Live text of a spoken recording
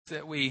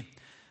that we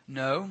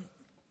know.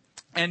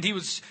 And he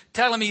was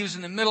telling me he was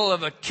in the middle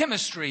of a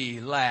chemistry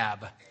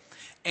lab.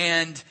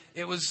 And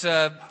it was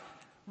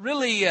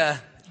really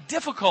a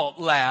difficult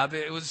lab.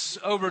 It was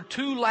over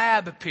 2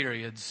 lab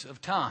periods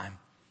of time.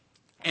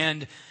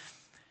 And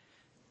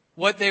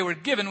what they were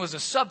given was a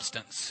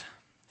substance.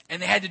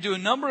 And they had to do a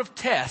number of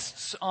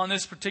tests on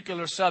this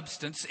particular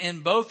substance in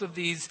both of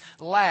these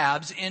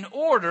labs in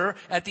order,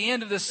 at the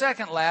end of the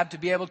second lab, to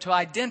be able to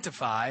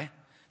identify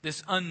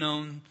this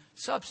unknown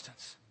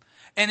substance.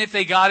 And if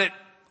they got it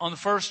on the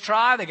first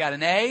try, they got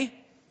an A.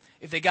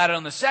 If they got it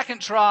on the second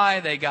try,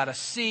 they got a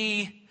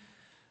C.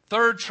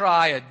 Third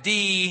try, a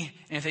D.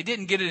 And if they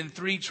didn't get it in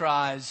 3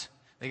 tries,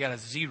 they got a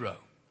 0.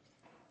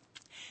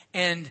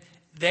 And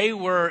they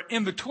were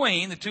in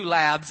between the 2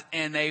 labs,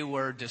 and they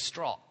were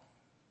distraught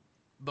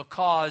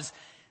because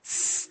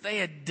they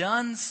had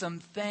done some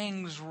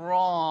things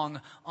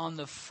wrong on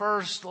the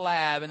first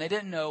lab, and they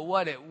didn't know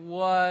what it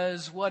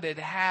was, what had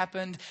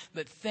happened,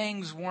 but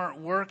things weren't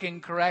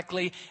working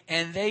correctly,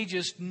 and they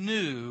just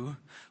knew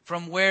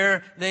from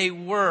where they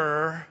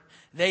were,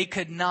 they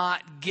could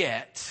not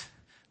get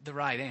the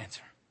right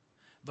answer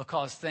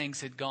because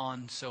things had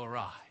gone so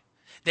awry.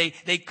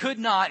 They could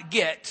not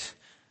get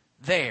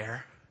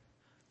there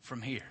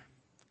from here.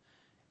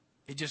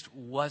 It just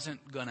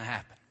wasn't going to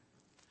happen.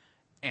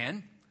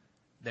 And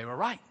they were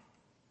right.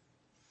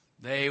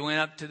 They went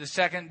up to the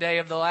second day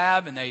of the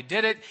lab and they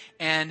did it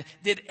and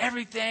did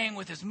everything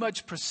with as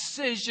much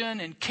precision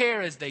and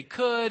care as they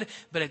could.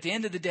 But at the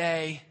end of the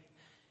day,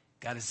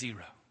 got a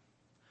 0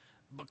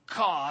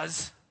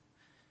 because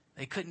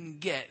they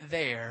couldn't get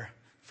there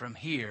from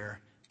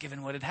here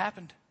given what had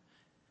happened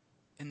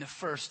in the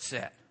first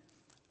set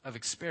of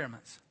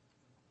experiments.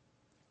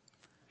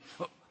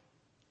 Well,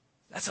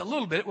 that's a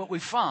little bit what we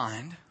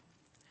find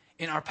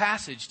in our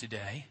passage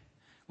today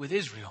with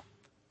Israel.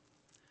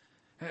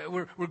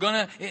 We're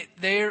going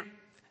to,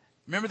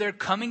 remember they're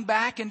coming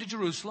back into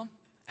Jerusalem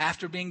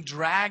after being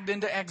dragged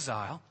into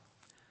exile.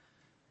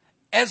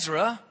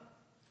 Ezra,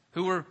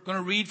 who we're going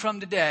to read from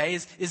today,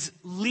 is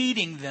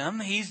leading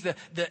them. He's the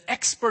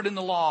expert in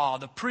the law,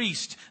 the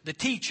priest, the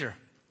teacher.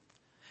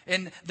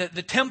 And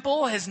the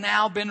temple has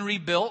now been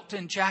rebuilt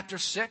in chapter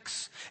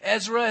 6.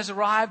 Ezra has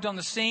arrived on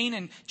the scene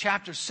in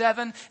chapter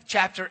 7.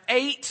 Chapter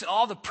 8,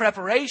 all the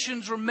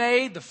preparations were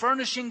made. The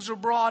furnishings were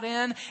brought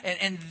in.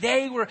 And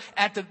they were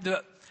at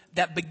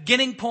that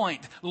beginning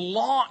point,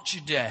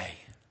 launch day,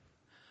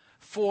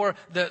 for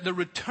the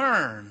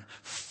return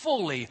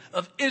fully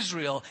of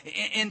Israel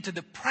into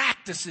the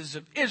practices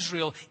of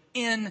Israel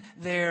in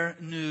their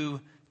new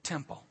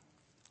temple.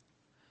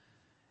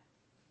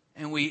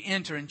 And we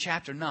enter in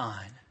chapter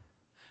 9,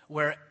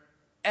 where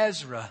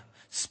Ezra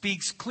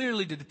speaks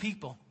clearly to the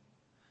people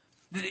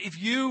that if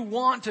you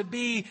want to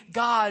be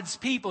God's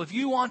people, if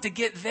you want to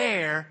get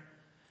there,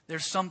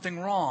 there's something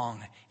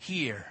wrong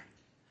here.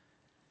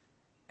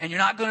 And you're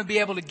not going to be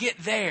able to get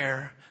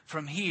there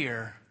from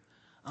here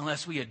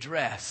unless we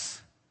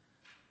address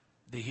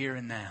the here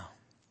and now.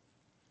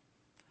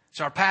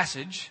 It's our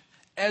passage,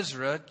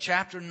 Ezra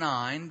chapter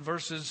 9,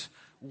 verses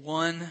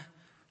 1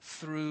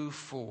 through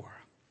 4.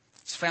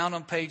 It's found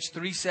on page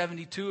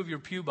 372 of your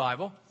pew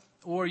Bible,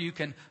 or you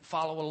can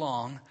follow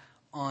along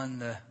on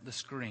the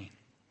screen.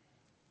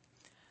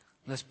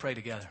 Let's pray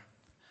together.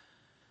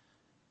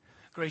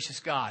 Gracious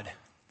God,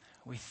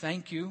 we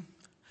thank you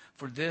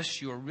for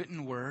this, your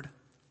written word,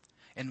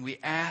 and we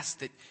ask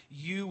that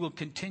you will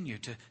continue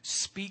to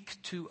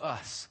speak to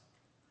us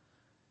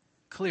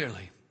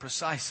clearly,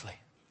 precisely,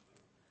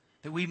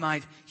 that we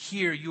might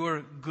hear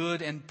your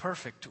good and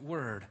perfect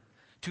word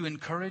to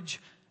encourage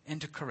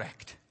and to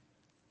correct.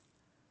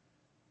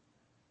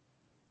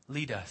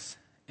 Lead us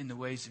in the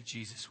ways of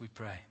Jesus, we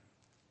pray.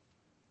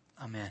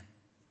 Amen.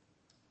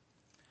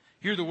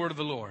 Hear the word of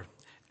the Lord.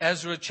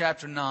 Ezra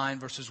chapter 9,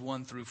 verses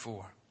 1 through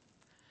 4.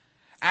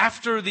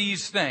 After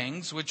these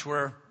things, which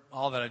were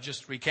all that I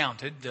just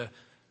recounted, the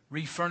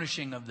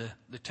refurnishing of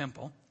the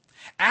temple.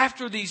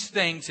 After these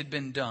things had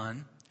been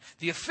done,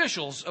 the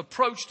officials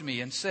approached me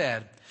and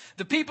said,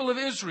 "The people of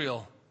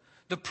Israel,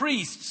 the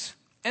priests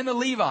and the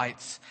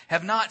Levites,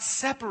 have not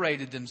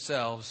separated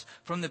themselves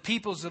from the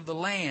peoples of the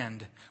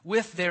land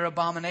with their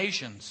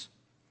abominations.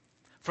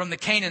 From the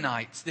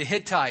Canaanites, the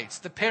Hittites,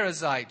 the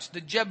Perizzites,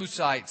 the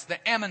Jebusites,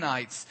 the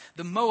Ammonites,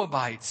 the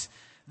Moabites,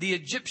 the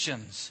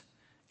Egyptians,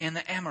 and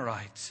the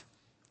Amorites.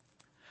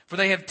 For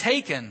they have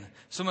taken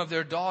some of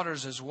their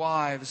daughters as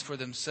wives for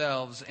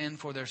themselves and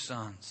for their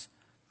sons.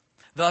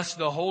 Thus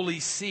the holy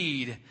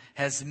seed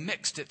has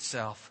mixed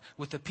itself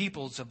with the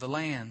peoples of the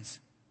lands.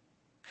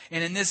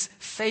 And in this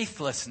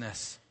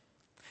faithlessness,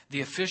 the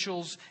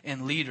officials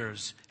and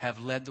leaders have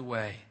led the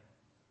way.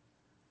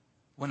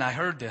 When I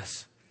heard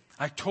this,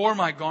 I tore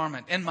my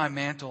garment and my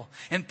mantle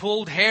and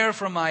pulled hair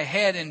from my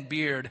head and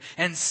beard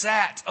and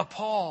sat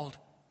appalled.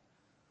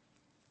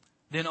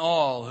 Then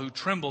all who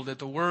trembled at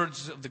the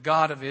words of the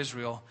God of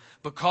Israel,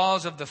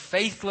 because of the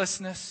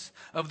faithlessness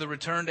of the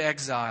returned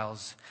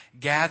exiles,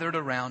 gathered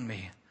around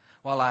me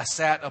while I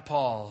sat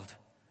appalled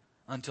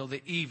until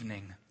the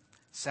evening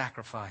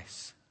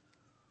sacrifice.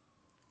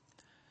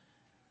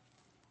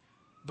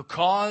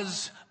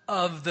 because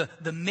of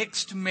the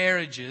mixed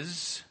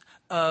marriages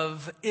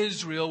of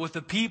Israel with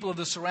the people of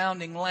the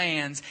surrounding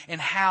lands, and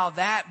how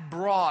that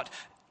brought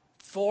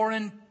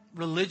foreign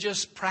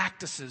religious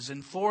practices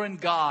and foreign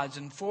gods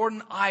and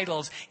foreign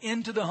idols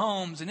into the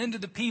homes and into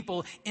the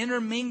people,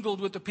 intermingled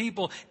with the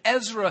people.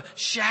 Ezra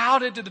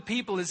shouted to the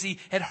people as he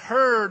had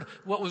heard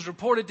what was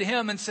reported to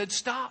him and said,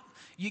 "Stop.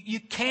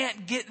 You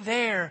can't get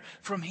there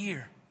from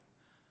here.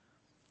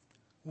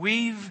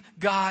 We've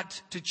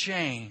got to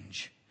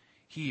change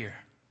here."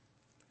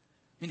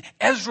 I mean,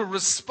 Ezra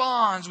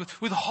responds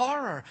with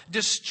horror,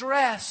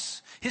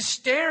 distress,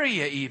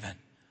 hysteria even.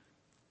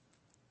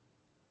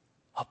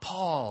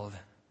 Appalled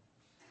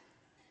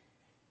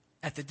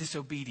at the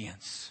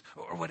disobedience,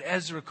 or what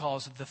Ezra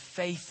calls the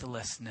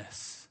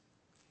faithlessness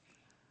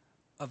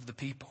of the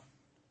people.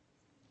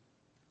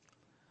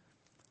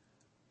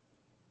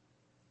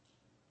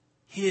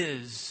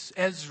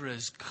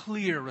 Ezra's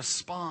clear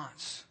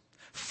response,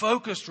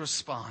 focused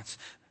response,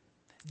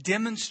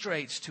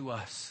 demonstrates to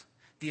us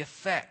the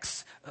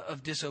effects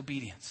of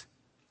disobedience.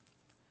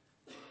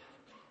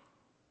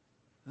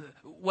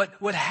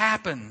 What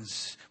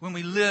happens when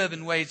we live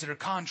in ways that are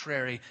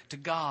contrary to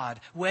God,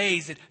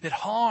 ways that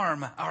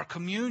harm our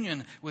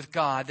communion with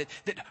God,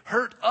 that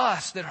hurt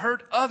us, that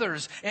hurt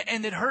others,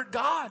 and that hurt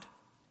God.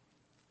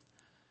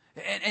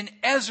 And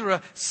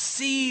Ezra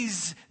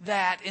sees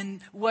that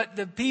in what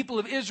the people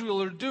of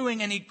Israel are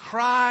doing, and he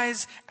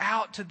cries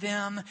out to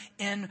them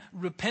in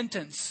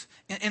repentance,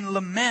 in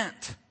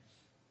lament,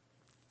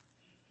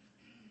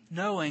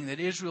 knowing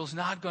that Israel's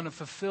not going to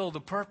fulfill the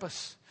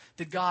purpose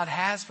that God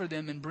has for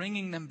them in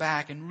bringing them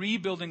back and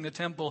rebuilding the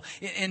temple,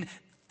 in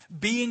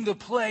being the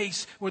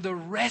place where the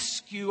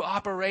rescue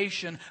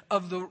operation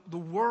of the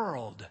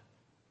world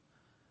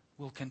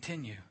will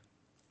continue.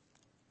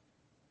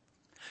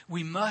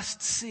 We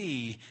must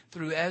see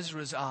through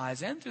Ezra's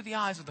eyes and through the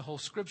eyes of the whole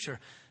Scripture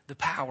the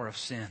power of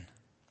sin,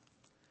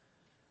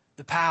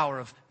 the power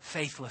of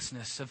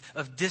faithlessness,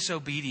 of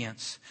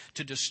disobedience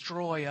to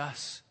destroy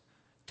us,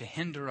 to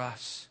hinder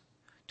us,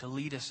 to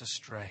lead us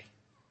astray.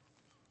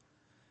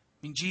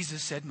 I mean,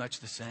 Jesus said much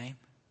the same.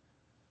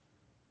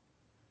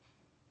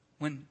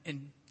 When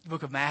in the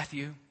book of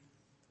Matthew,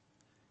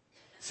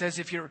 it says,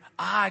 if your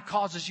eye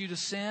causes you to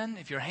sin,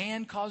 if your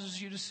hand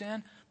causes you to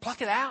sin,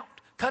 pluck it out,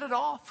 cut it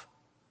off.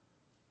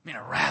 I mean,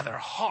 a rather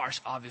harsh,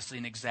 obviously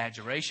an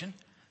exaggeration,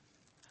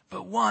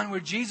 but one where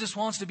Jesus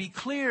wants to be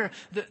clear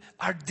that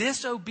our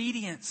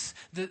disobedience,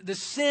 the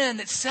sin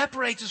that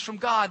separates us from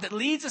God, that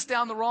leads us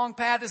down the wrong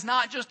path, is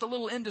not just a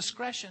little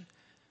indiscretion.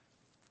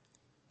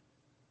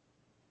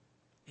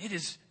 It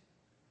is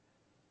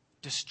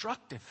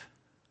destructive.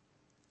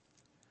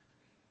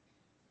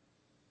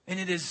 And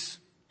it is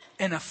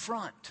an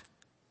affront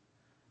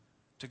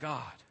to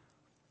God.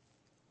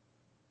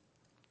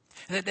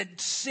 That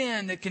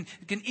sin that can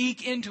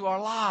eke into our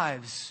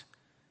lives,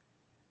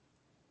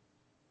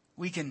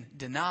 we can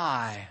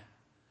deny,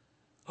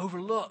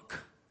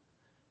 overlook,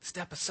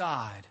 step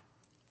aside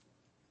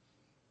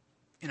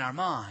in our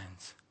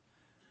minds.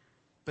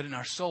 But in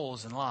our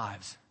souls and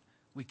lives,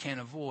 we can't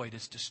avoid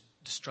its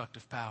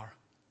destructive power.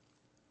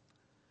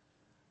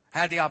 I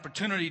had the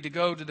opportunity to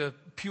go to the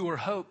Pure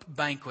Hope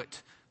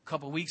banquet a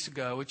couple of weeks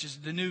ago, which is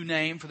the new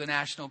name for the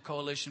National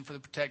Coalition for the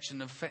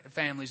Protection of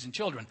Families and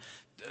Children.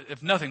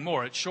 If nothing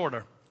more, it's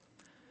shorter.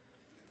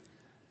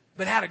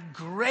 But had a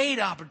great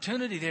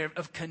opportunity there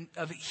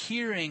of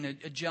hearing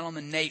a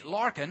gentleman, Nate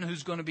Larkin,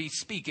 who's going to be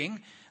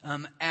speaking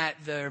at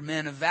their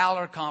Men of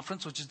Valor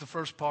conference, which is the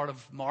first part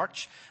of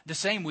March, the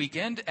same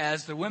weekend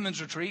as the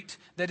women's retreat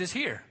that is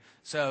here.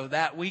 So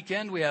that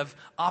weekend we have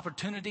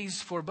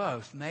opportunities for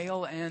both,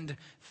 male and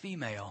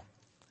female.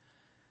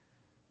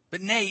 But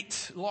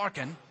Nate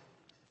Larkin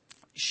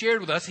shared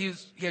with us, he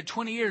had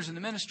 20 years in the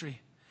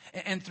ministry.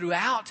 And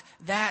throughout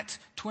that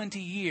 20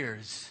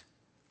 years,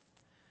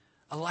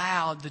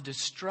 allowed the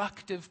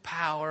destructive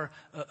power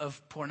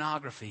of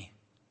pornography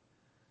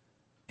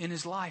in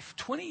his life.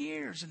 20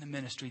 years in the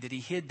ministry that he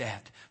hid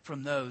that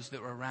from those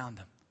that were around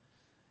him.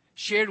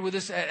 Shared with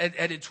us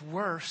at its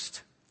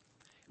worst.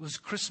 It was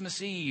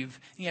Christmas Eve.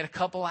 He had a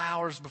couple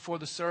hours before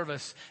the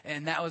service,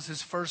 and that was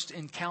his first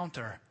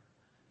encounter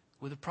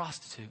with a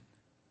prostitute.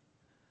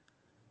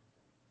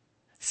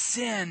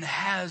 Sin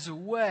has a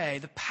way,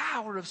 the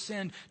power of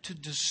sin, to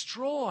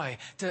destroy,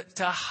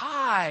 to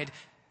hide,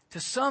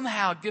 to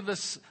somehow give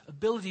us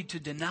ability to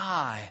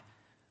deny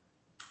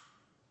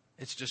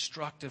its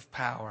destructive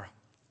power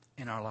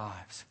in our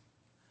lives.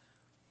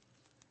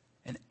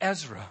 And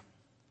Ezra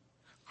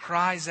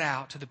cries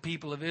out to the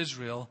people of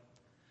Israel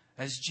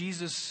as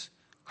Jesus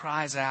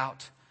cries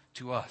out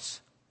to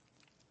us.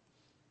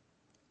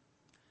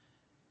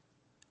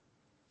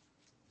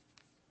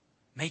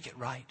 Make it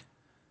right.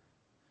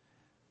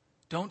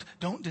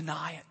 Don't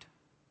deny it.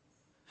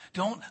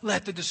 Don't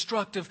let the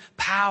destructive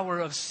power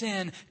of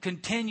sin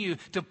continue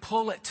to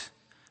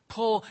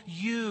pull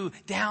you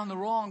down the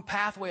wrong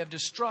pathway of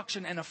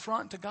destruction and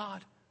affront to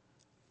God.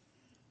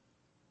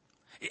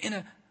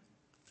 In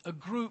a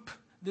group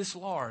this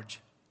large,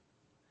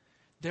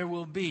 there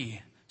will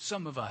be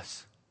some of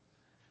us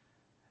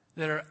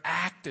that are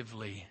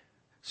actively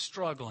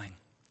struggling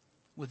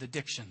with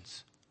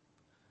addictions,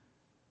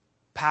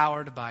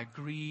 powered by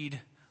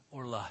greed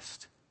or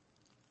lust.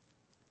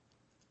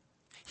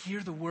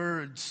 Hear the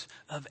words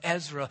of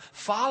Ezra.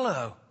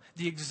 Follow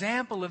the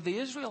example of the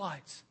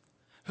Israelites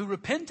who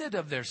repented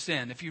of their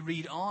sin, if you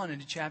read on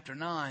into chapter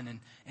 9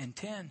 and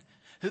 10,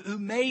 who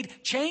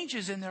made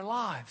changes in their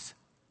lives.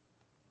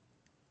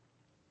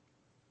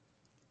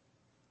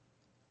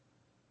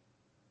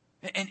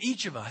 And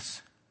each of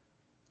us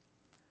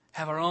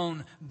have our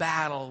own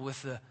battle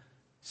with the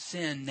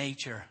sin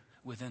nature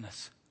within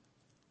us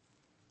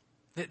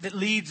that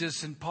leads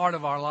us in part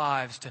of our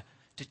lives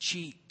to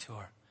cheat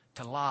or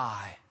to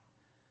lie,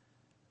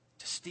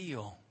 to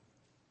steal,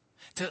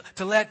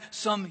 to let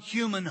some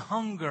human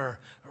hunger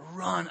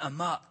run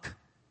amok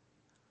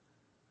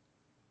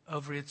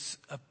over its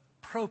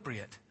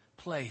appropriate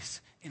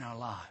place in our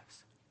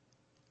lives.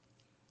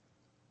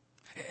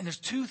 And there's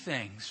two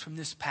things from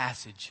this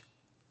passage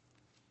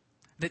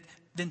that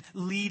then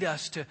lead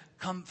us to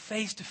come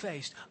face to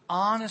face,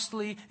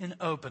 honestly and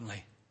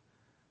openly,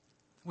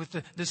 with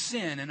the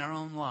sin in our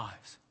own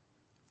lives.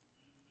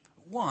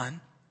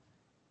 One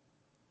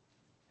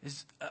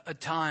is a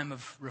time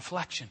of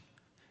reflection.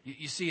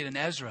 You see it in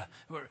Ezra,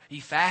 where he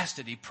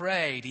fasted, he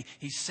prayed,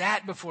 he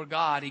sat before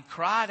God, he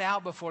cried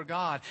out before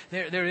God.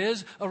 There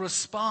is a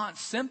response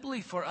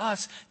simply for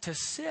us to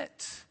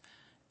sit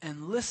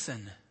and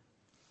listen.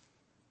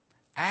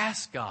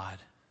 Ask God,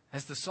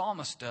 as the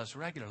psalmist does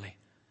regularly,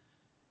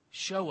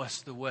 show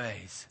us the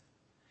ways.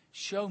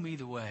 Show me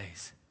the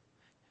ways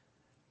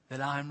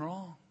that I'm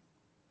wrong,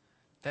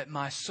 that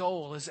my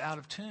soul is out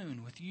of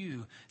tune with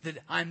you, that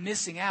I'm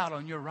missing out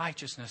on your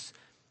righteousness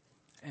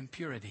and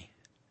purity.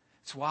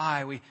 It's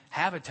why we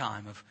have a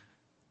time of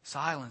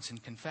silence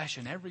and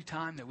confession every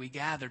time that we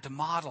gather to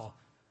model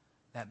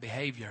that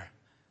behavior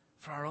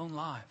for our own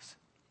lives.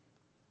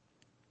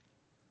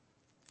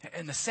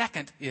 And the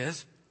second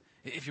is,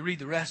 if you read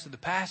the rest of the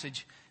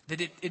passage,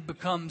 that it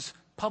becomes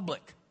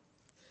public.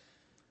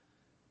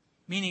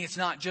 Meaning it's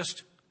not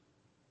just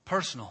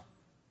personal.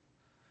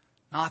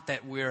 Not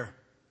that we're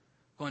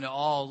going to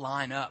all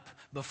line up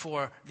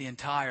before the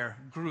entire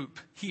group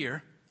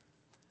here,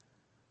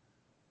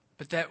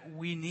 but that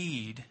we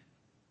need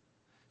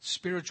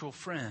spiritual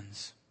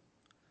friends,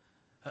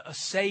 a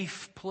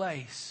safe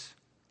place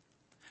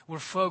where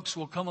folks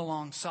will come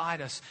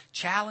alongside us,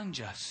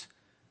 challenge us,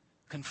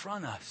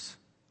 confront us.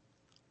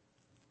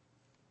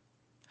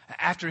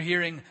 After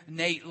hearing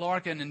Nate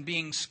Larkin and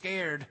being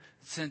scared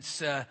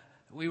since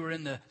we were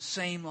in the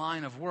same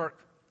line of work,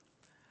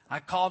 I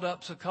called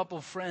up a couple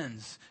of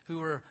friends who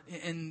were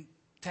in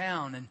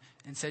town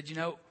and said,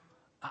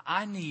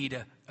 I need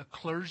a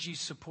clergy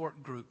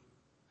support group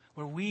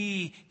where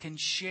we can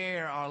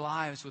share our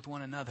lives with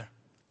one another.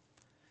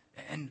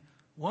 And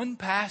one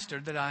pastor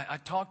that I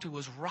talked to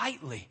was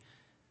rightly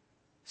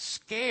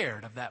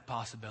scared of that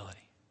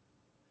possibility.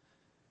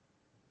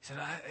 He said,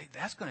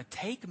 that's going to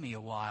take me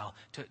a while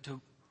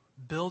to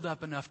build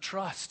up enough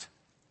trust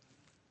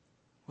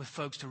with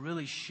folks to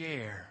really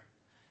share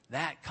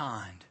that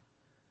kind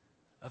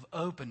of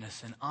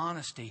openness and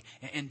honesty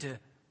and to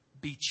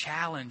be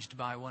challenged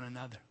by one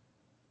another.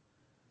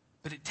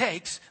 But it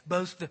takes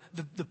both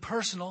the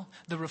personal,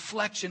 the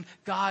reflection,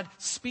 God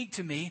speak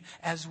to me,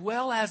 as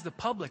well as the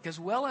public, as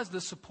well as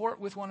the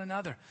support with one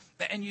another.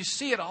 And you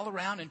see it all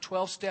around in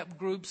 12-step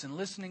groups and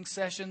listening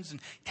sessions and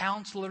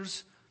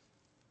counselors.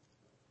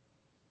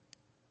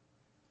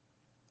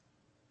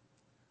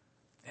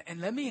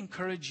 And let me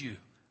encourage you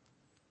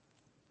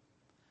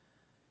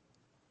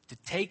to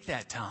take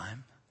that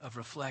time of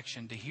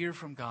reflection, to hear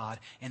from God,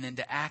 and then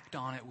to act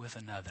on it with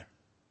another.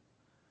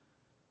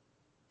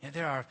 And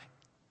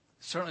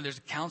there's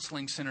a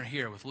counseling center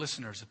here with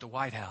listeners at the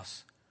White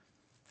House.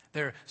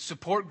 There are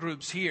support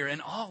groups here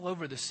and all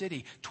over the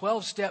city,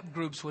 12-step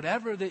groups,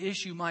 whatever the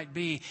issue might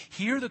be.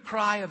 Hear the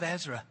cry of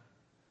Ezra.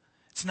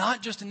 It's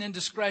not just an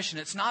indiscretion.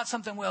 It's not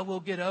something,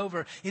 we'll get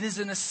over. It is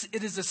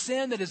a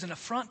sin that is an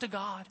affront to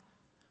God.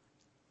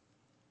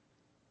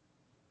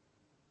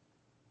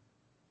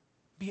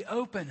 Be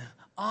open,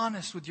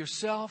 honest with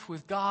yourself,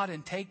 with God,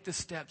 and take the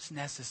steps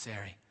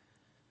necessary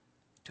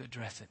to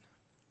address it.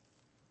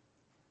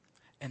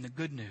 And the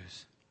good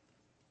news,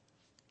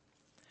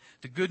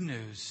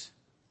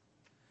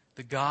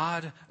 the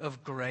God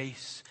of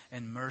grace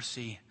and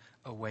mercy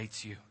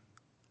awaits you.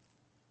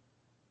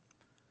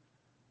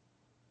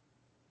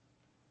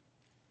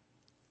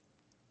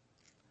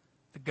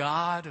 The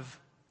God of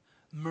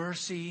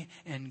mercy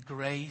and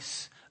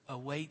grace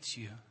awaits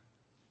you.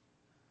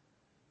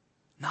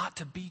 Not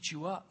to beat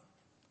you up,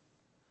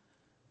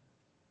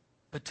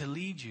 but to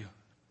lead you.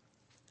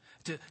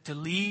 To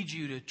lead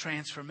you to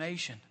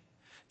transformation.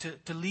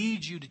 To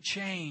lead you to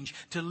change.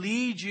 To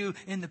lead you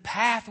in the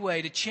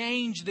pathway to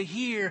change the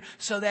here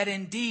so that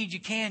indeed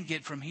you can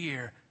get from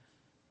here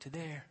to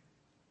there.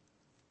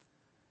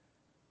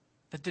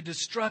 That the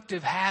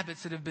destructive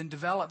habits that have been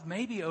developed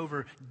maybe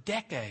over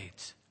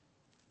decades,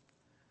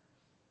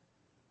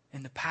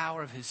 in the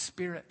power of His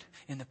Spirit,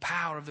 in the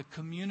power of the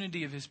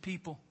community of His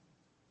people,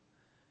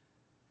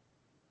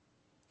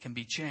 can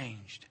be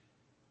changed,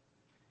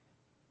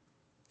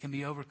 can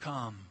be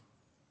overcome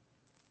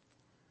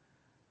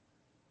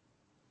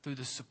through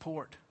the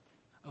support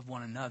of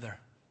one another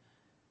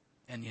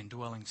and the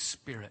indwelling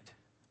Spirit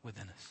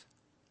within us.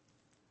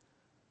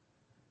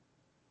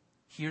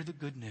 Hear the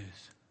good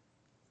news.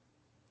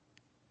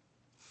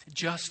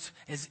 Just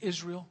as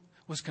Israel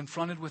was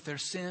confronted with their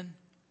sin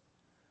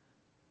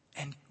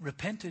and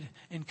repented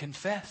and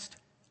confessed,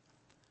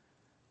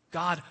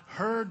 God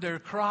heard their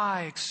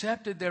cry,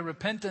 accepted their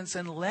repentance,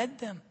 and led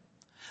them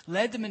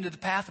into the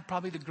path of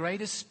probably the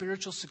greatest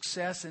spiritual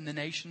success in the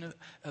nation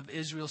of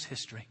Israel's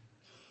history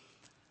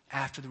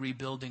after the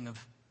rebuilding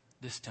of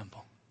this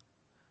temple.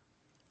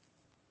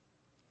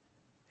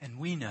 And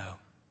we know,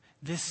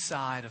 this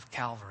side of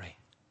Calvary,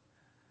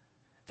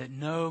 that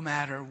no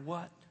matter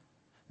what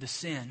the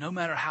sin, no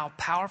matter how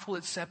powerful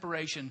its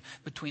separation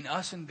between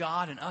us and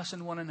God and us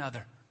and one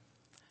another,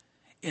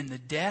 in the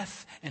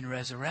death and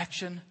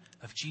resurrection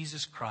of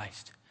Jesus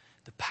Christ,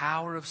 the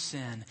power of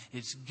sin,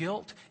 its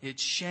guilt,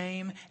 its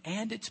shame,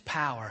 and its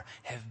power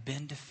have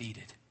been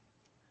defeated.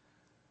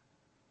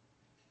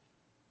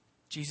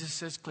 Jesus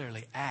says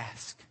clearly,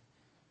 ask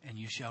and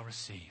you shall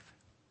receive.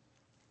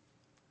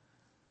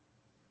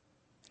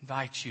 I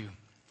invite you,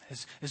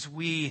 as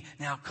we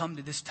now come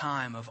to this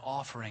time of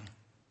offering,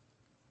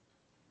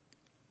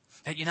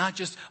 that you not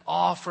just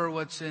offer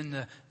what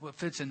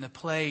fits in the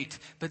plate,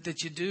 but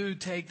that you do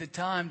take the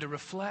time to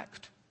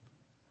reflect,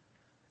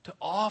 to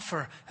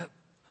offer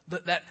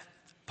that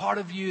part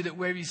of you that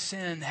where you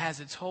sin has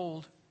its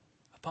hold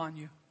upon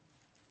you.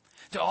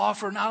 To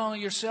offer not only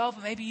yourself,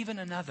 but maybe even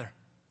another.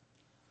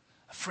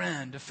 A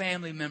friend, a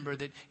family member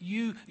that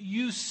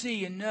you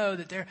see and know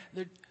that they're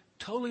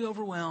totally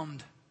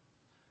overwhelmed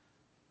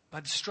by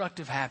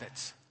destructive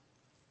habits.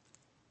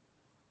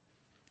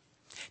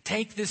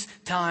 Take this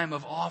time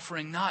of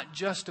offering not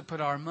just to put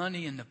our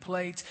money in the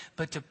plates,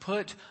 but to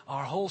put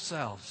our whole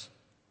selves,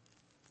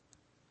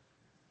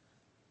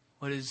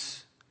 what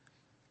is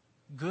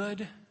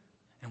good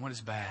and what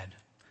is bad,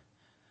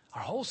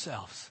 our whole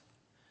selves,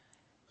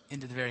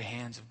 into the very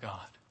hands of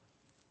God.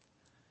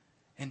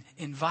 And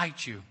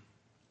invite you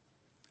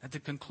at the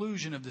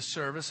conclusion of the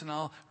service, and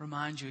I'll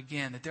remind you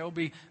again that there will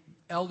be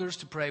elders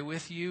to pray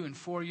with you and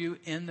for you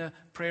in the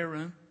prayer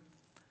room.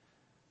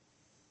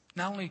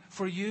 Not only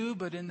for you,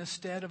 but in the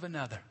stead of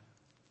another.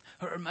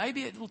 Or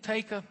maybe it will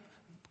take a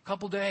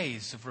couple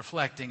days of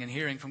reflecting and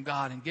hearing from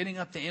God and getting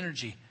up the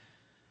energy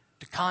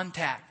to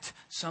contact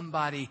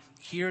somebody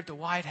here at the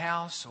White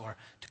House, or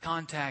to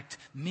contact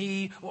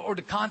me, or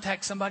to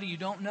contact somebody you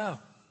don't know.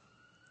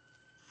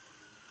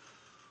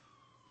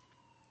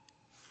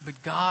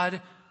 But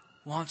God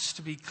wants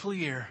to be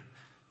clear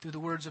through the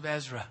words of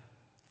Ezra.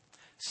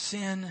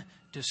 Sin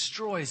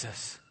destroys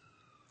us,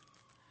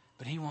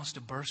 but He wants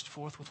to burst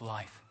forth with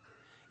life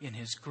in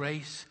His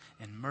grace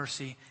and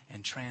mercy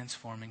and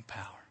transforming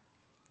power.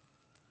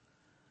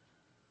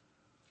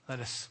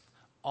 Let us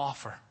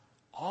offer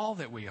all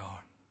that we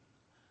are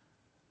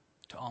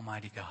to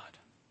Almighty God.